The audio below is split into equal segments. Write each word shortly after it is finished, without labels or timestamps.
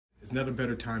there's not a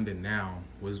better time than now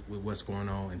with what's going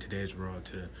on in today's world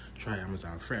to try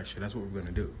Amazon Fresh. So that's what we're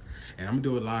gonna do. And I'm gonna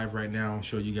do it live right now,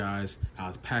 show you guys how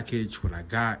it's packaged, what I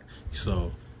got.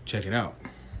 So check it out.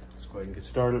 Let's go ahead and get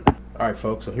started. All right,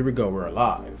 folks, so here we go, we're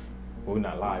live. Well, we're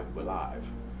not live, but live.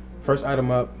 First item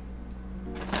up,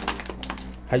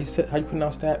 how you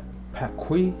pronounce that?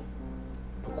 Pakwai?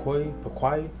 I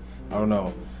don't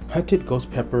know. Hunted ghost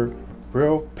pepper,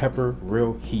 real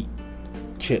heat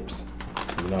chips.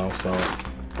 You know, so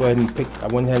go ahead and I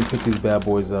went ahead and picked these bad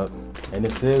boys up. And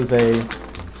this is a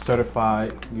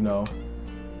certified, you know,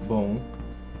 boom.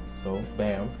 So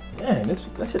bam. Man, this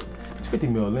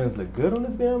 50mm lens look good on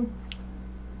this damn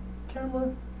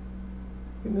camera.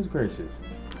 Goodness gracious.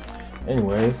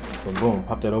 Anyways, so boom,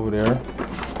 pop that over there.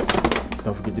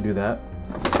 Don't forget to do that.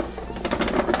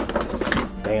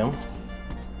 Bam.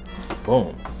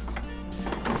 Boom.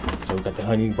 So we got the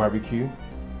honey barbecue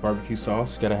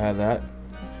sauce. Gotta have that.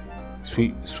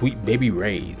 Sweet Baby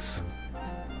Ray's.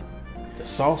 The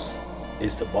sauce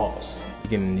is the boss. You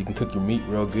can cook your meat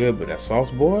real good, but that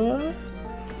sauce, boy.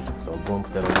 So boom,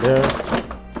 put that over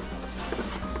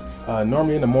there.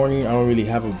 Normally in the morning, I don't really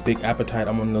have a big appetite.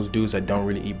 I'm one of those dudes that don't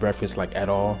really eat breakfast like at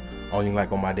all. Only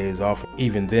like on my days off.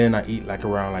 Even then, I eat like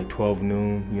around like 12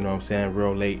 noon, you know what I'm saying,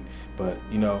 real late. But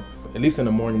you know, at least in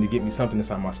the morning to get me something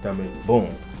inside my stomach.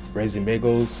 Boom, raisin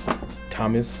bagels,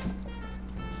 Thomas.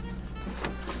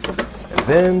 And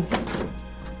then,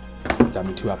 got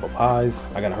me 2 apple pies.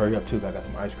 I gotta hurry up too, 'cause I got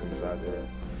some ice cream inside there.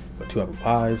 But 2 apple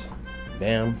pies,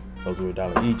 bam, those were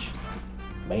 $1 each,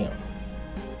 bam.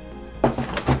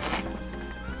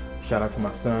 Shout out to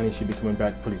my son, he should be coming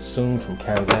back pretty soon from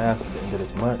Kansas at the end of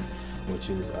this month,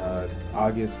 which is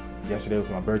August. Yesterday was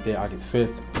my birthday, August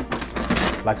 5th.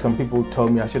 Like some people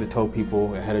told me, I should have told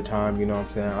people ahead of time, you know what I'm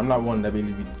saying? I'm not one that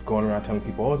really be going around telling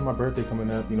people, oh, it's my birthday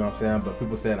coming up, you know what I'm saying? But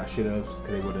people said I should have,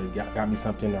 because they would have got me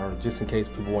something, or just in case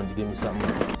people wanted to give me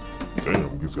something.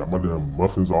 Damn, you got my damn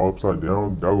muffins all upside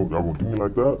down. Y'all gonna do me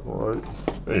like that? All right.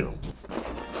 Damn.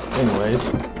 Anyways,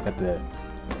 got the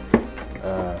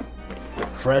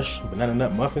fresh banana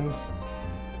nut muffins.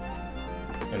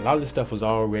 And a lot of this stuff was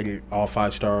already all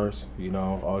 5 stars, you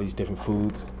know, all these different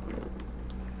foods.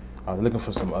 I was looking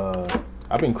for some,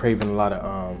 I've been craving a lot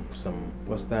of, some,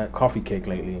 what's that, coffee cake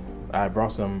lately. I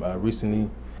brought some recently,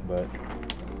 but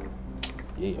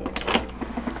yeah.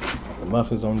 The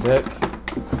muffins on deck.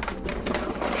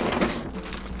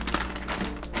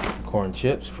 Corn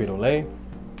chips, Frito-Lay.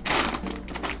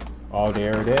 All day,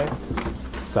 every day.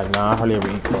 It's like, nah, I hardly ever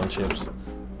eat corn chips.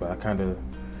 But I kind of,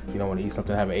 you know, want to eat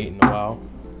something I haven't ate in a while.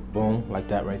 Boom, like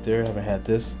that right there. Haven't had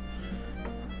this.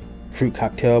 Fruit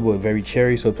cocktail, but very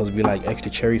cherry, so it's supposed to be like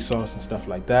extra cherry sauce and stuff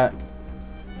like that.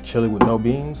 Chili with no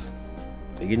beans.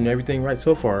 They're getting everything right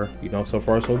so far. You know, so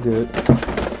far so good.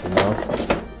 You know,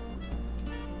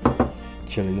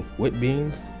 chili with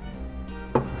beans.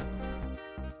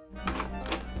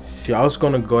 See, I was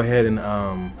gonna go ahead and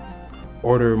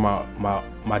order my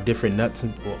different nuts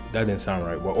and, well, that didn't sound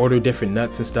right. Well, order different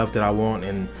nuts and stuff that I want,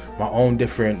 and my own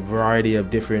different variety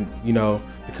of different, you know,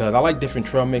 because I like different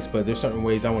trail mix, but there's certain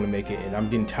ways I want to make it, and I'm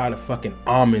getting tired of fucking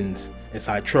almonds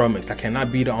inside trail mix. I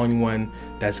cannot be the only one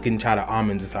that's getting tired of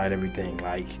almonds inside everything.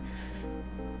 Like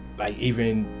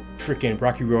even freaking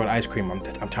Rocky Road ice cream.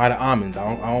 I'm tired of almonds.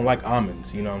 I don't like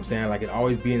almonds. You know what I'm saying? Like it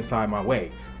always be inside my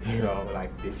way. You know, like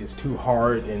it's just too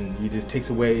hard, and it just takes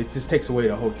away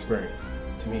the whole experience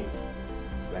to me.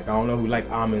 Like I don't know who like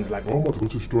almonds. Like, well, I'm about to go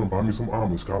to the store and buy me some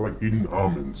almonds, cause I like eating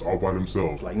almonds all by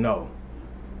themselves. Like, no,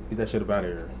 get that shit up out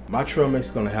of here. My trail mix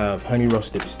is gonna have honey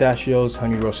roasted pistachios,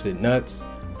 honey roasted nuts,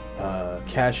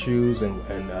 cashews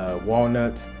and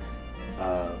walnuts,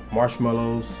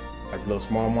 marshmallows, like little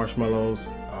small marshmallows,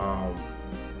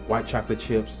 white chocolate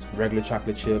chips, regular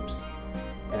chocolate chips,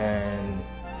 and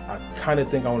I kind of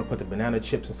think I want to put the banana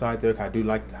chips inside there, because I do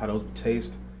like how those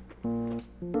taste. Look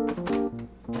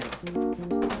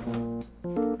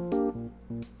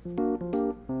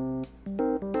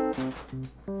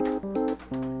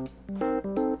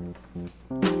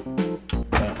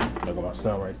at my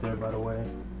son right there, by the way.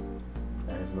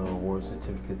 And his little award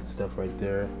certificates and stuff right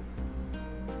there.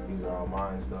 These are all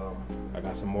mine, though. I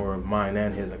got some more of mine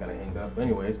and his I gotta hang up.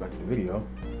 Anyways, back to the video.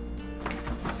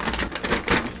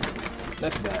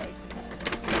 Next bag.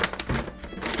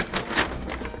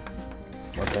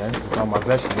 Okay, it's all my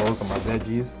vegetables and my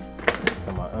veggies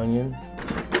and my onion.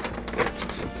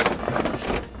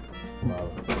 My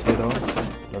potato,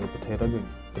 another potato.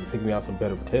 Could pick me out some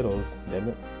better potatoes, damn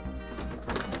it.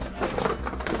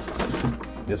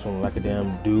 This one like a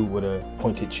damn dude with a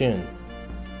pointed chin.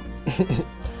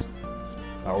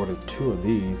 I ordered 2 of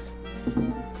these.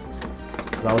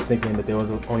 I was thinking that they was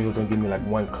only gonna give me like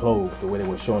one clove, the way they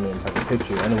were showing it in the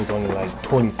picture, and it was only like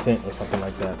 20 cents or something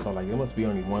like that. So like it must be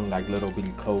only one like little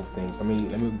bitty clove thing. So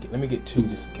let me get 2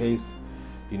 just in case,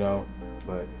 you know.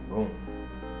 But boom,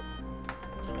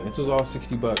 and this was all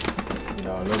 60 bucks, you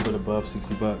know, a little bit above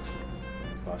 60 bucks,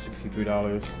 about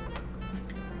 $63.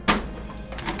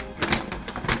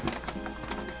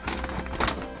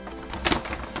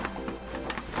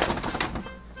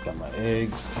 Got my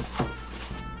eggs.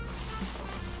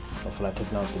 I feel like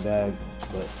taking out the bag,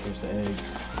 but here's the eggs.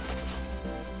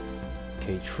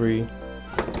 Cage free.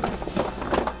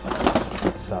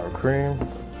 Sour cream,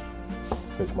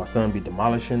 which my son be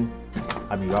demolishing.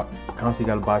 I be constantly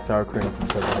gotta buy sour cream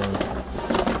because of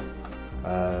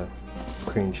him.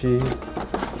 Cream cheese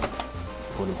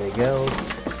for the bagels.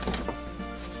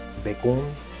 Bacon.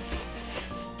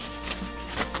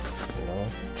 You know,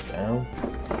 down.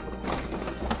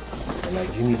 And that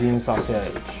Jimmy Dean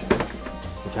sausage,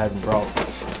 which I haven't brought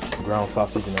ground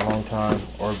sausage in a long time,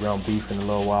 or ground beef in a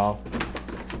little while.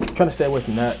 I'm trying to stay away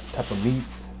from that type of meat,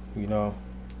 you know.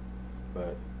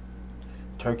 But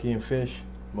turkey and fish,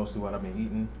 mostly what I've been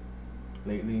eating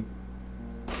lately.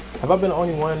 Have I been the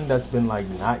only one that's been like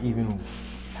not even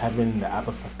having the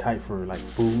appetite for like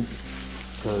food?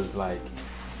 Because like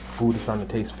food is starting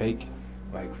to taste fake,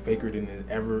 like faker than it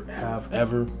ever have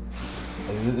ever.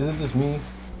 Is it just me?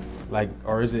 Like,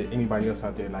 or is it anybody else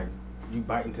out there? Like, you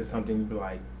bite into something, you be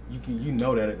like, you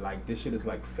know that it, like, this shit is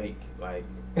like fake. Like,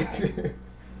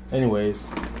 anyways,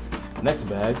 next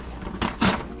bag.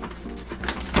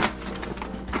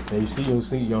 And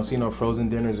you don't see no frozen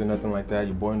dinners or nothing like that.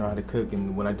 Your boy know how to cook,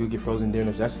 and when I do get frozen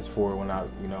dinners, that's just for when I,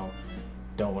 you know,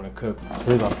 don't want to cook.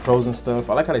 Here's all the frozen stuff.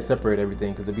 I like how they separate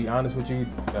everything, because to be honest with you,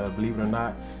 believe it or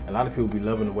not, a lot of people be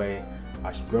loving the way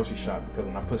I should grocery shop, because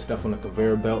when I put stuff on the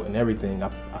conveyor belt and everything,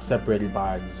 I separate it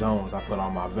by zones. I put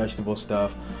all my vegetable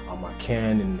stuff on my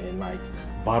can and like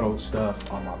bottled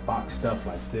stuff on my box stuff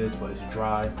like this, but it's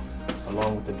dry,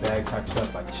 along with the bag type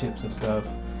stuff like chips and stuff.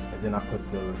 And then I put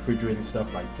the refrigerated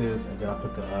stuff like this, and then I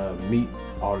put the meat,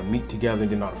 all the meat together,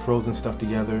 and then all the frozen stuff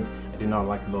together, and then all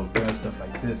like the little bread stuff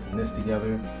like this and this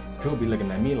together. People be looking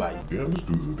at me like, damn, this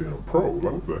dude's a damn pro. Like,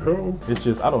 what the hell? It's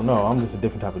just, I don't know. I'm just a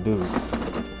different type of dude.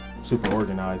 Super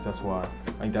organized, that's why.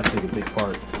 I think that's like a big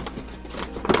part.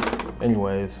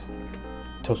 Anyways,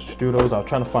 toaster strudels. I was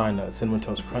trying to find cinnamon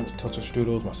toast crunch toaster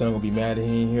strudels. My son gonna be mad that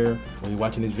he ain't here when he's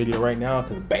watching this video right now,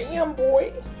 because bam,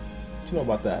 boy. What you know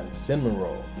about that? Cinnamon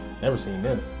roll. Never seen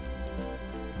this.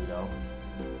 You know?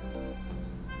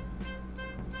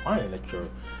 Finally, let your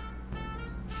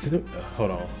cinnamon.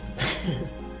 Hold on.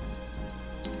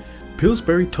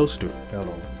 Pillsbury toaster. Hold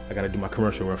on. I gotta do my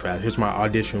commercial real fast. Here's my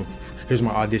audition. Here's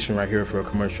my audition right here for a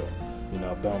commercial. You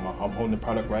know, I'm holding the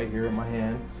product right here in my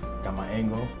hand. Got my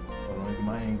angle. Hold on, get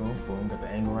my angle. Boom, got the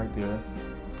angle right there.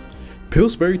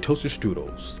 Pillsbury toaster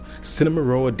strudels, cinnamon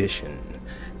roll edition.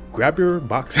 Grab your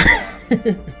box.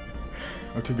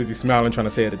 I'm too busy smiling trying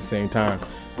to say it at the same time.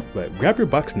 But grab your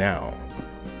box now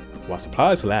while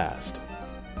supplies last.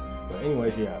 But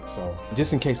anyways, yeah, so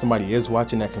just in case somebody is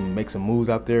watching that can make some moves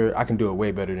out there, I can do it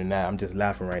way better than that. I'm just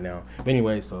laughing right now. But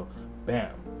anyway, so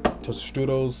bam. Toaster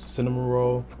strudels, cinnamon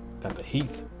roll, got the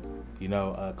Heath, you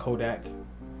know, Kodak.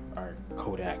 Or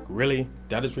Kodak, really?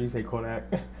 That is really say Kodak?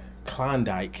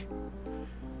 Klondike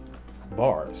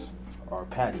bars or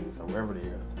patties or wherever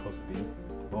they're supposed to be.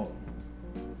 Boom.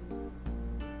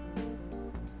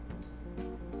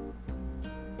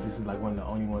 This is like one of the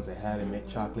only ones that had a mint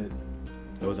chocolate.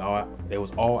 It was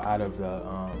all out of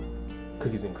the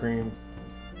cookies and cream.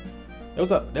 It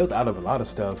was out of a lot of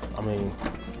stuff. I mean,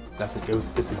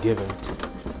 it's a given.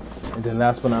 And then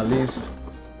last but not least,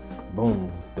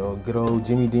 boom, the good old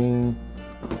Jimmy Dean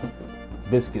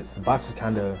biscuits. The box is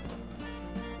kind of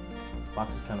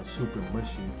super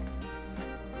mushy.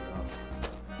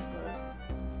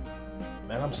 But,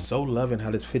 man, I'm so loving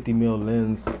how this 50mm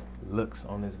lens looks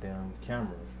on this damn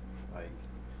camera. Like,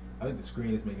 I think the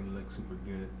screen is making it look super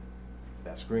good.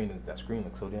 That screen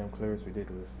looks so damn clear, it's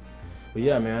ridiculous. But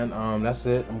yeah, man, that's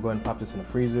it. I'm going to pop this in the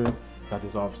freezer. Got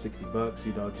this off $60,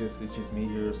 you know, it's just me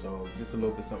here, so just a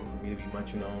little bit something for me to be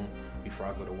munching on before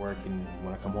I go to work, and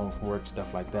when I come home from work,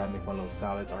 stuff like that, make my little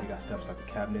salads. I already got stuff like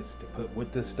the cabinets to put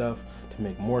with this stuff to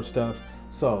make more stuff.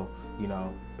 So, you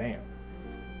know, bam.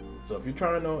 So if you're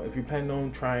planning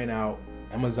on trying out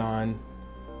Amazon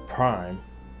Prime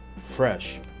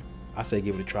Fresh, I say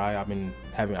give it a try. I've been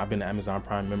an Amazon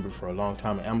Prime member for a long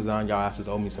time. And Amazon, y'all asses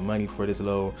owe me some money for this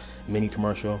little mini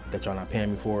commercial that y'all not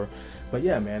paying me for. But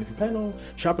yeah, man, if you're planning on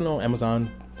shopping on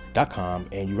Amazon.com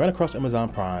and you run across Amazon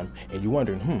Prime and you're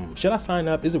wondering, should I sign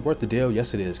up? Is it worth the deal?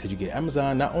 Yes, it is, because you get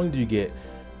Amazon. Not only do you get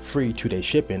free 2-day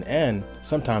shipping, and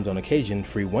sometimes on occasion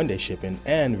free 1-day shipping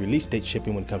and release date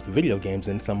shipping when it comes to video games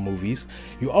and some movies.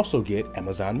 You also get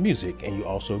Amazon Music, and you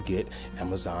also get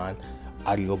Amazon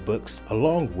audiobooks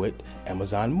along with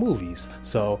Amazon Movies.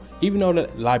 So even though the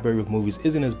library of movies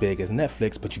isn't as big as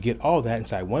Netflix, but you get all that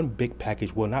inside one big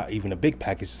package. Well, not even a big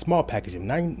package, a small package of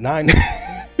nine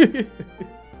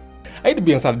I hate to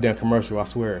be inside a damn commercial, I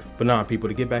swear. But nah, people,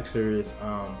 to get back serious,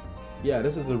 yeah,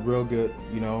 this is a real good,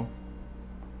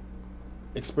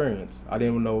 experience. I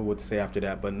didn't even know what to say after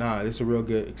that, but nah, this is a real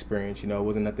good experience. It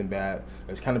wasn't nothing bad.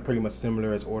 It's kind of pretty much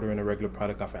similar as ordering a regular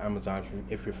product off of Amazon.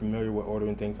 If you're familiar with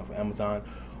ordering things off of Amazon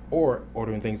or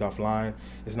ordering things offline,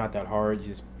 it's not that hard. You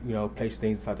just, place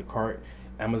things inside the cart.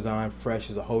 Amazon Fresh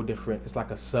is a whole different, it's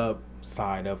like a sub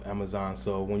side of Amazon.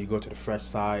 So when you go to the Fresh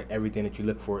side, everything that you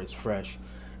look for is fresh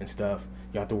and stuff.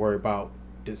 You don't have to worry about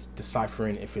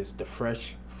deciphering if it's the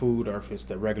fresh food or if it's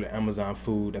the regular Amazon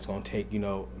food that's going to take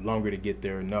longer to get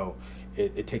there. No,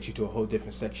 it takes you to a whole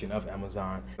different section of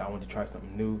Amazon. I wanted to try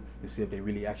something new to see if they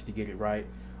really actually get it right.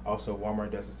 Also,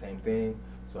 Walmart does the same thing,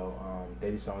 so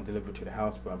they just don't deliver to the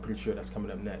house, but I'm pretty sure that's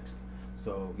coming up next.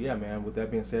 So yeah, man, with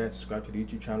that being said, subscribe to the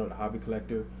YouTube channel, The Hobby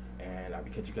Collector, and I'll be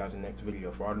catching you guys in the next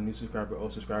video. For all the new subscribers,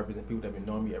 old subscribers, and people that have been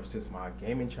knowing me ever since my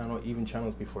gaming channel, even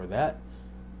channels before that,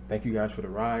 thank you guys for the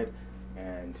ride,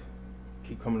 and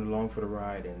keep coming along for the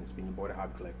ride. And it's been your boy, The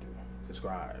Hobby Collector.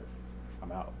 Subscribe.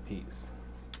 I'm out. Peace.